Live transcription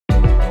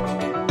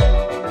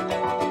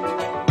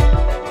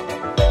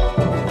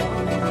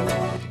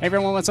Hey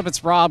everyone, what's up?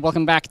 It's Rob.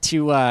 Welcome back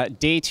to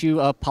day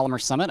 2 of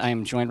Polymer Summit. I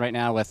am joined right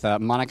now with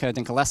Monica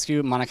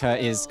Dinculescu. Monica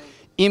is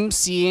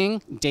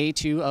emceeing day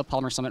 2 of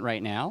Polymer Summit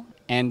right now.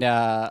 And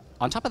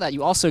on top of that,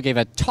 you also gave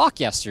a talk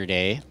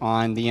yesterday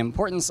on the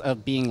importance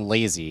of being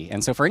lazy.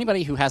 And so for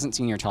anybody who hasn't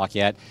seen your talk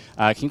yet,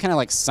 can you kind of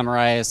like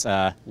summarize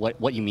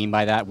what you mean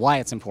by that, why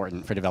it's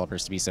important for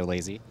developers to be so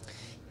lazy?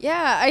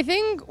 Yeah, I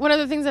think one of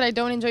the things that I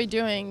don't enjoy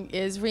doing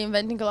is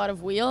reinventing a lot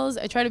of wheels.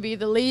 I try to be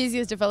the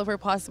laziest developer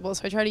possible,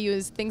 so I try to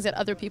use things that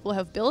other people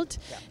have built.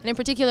 Yeah. And in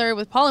particular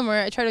with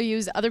Polymer, I try to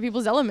use other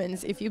people's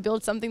elements. If you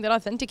build something that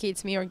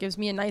authenticates me or gives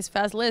me a nice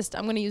fast list,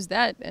 I'm going to use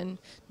that and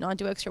not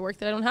do extra work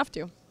that I don't have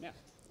to. Yeah.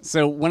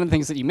 So one of the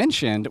things that you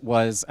mentioned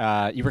was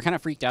you were kind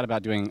of freaked out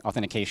about doing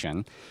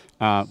authentication,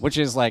 which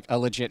is like a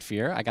legit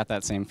fear. I got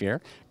that same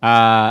fear.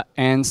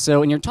 And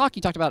so in your talk,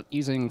 you talked about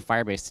using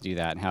Firebase to do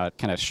that and how it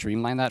kind of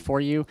streamlined that for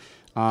you.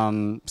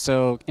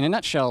 So in a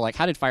nutshell, like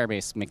how did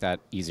Firebase make that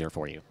easier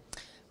for you?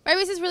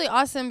 Firebase is really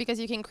awesome because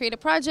you can create a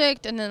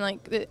project and then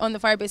like on the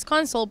Firebase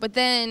console, but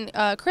then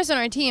Chris on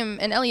our team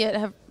and Elliot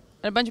have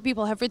a bunch of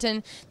people have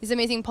written these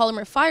amazing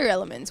PolymerFire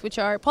elements, which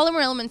are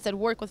Polymer elements that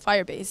work with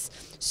Firebase.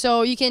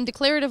 So you can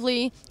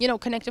declaratively,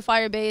 connect to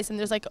Firebase, and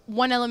there's like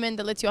one element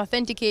that lets you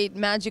authenticate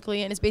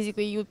magically, and it's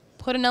basically you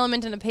put an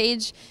element in a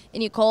page,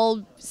 and you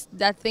call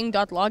that thing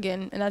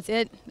 .login, and that's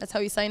it. That's how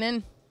you sign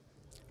in.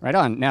 Right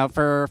on. Now,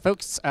 for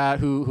folks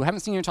who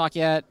haven't seen your talk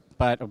yet,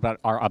 but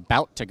are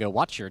about to go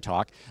watch your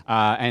talk,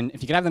 and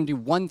if you could have them do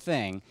one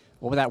thing,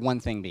 what would that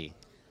one thing be?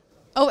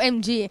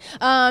 OMG.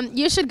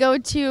 You should go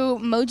to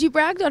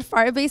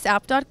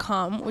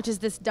mojibrag.firebaseapp.com, which is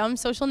this dumb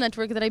social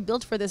network that I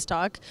built for this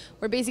talk,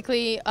 where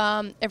basically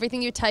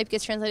everything you type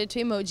gets translated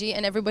to emoji,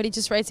 and everybody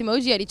just writes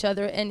emoji at each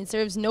other, and it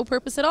serves no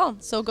purpose at all.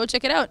 So go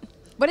check it out.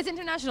 But it's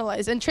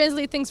internationalized, and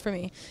translate things for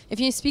me. If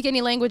you speak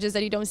any languages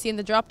that you don't see in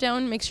the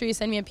drop-down, make sure you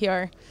send me a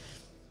PR.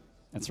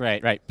 That's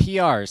right, right.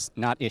 PRs,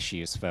 not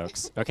issues,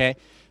 folks, okay?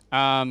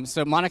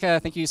 So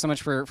Monica, thank you so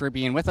much for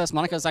being with us.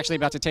 Monica is actually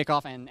about to take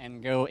off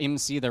and go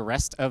MC the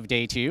rest of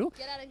day 2.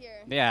 Get out of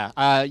here.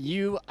 Yeah,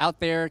 you out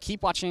there,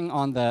 keep watching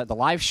on the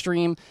live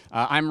stream.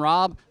 I'm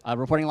Rob,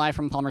 reporting live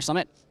from Polymer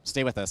Summit.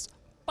 Stay with us.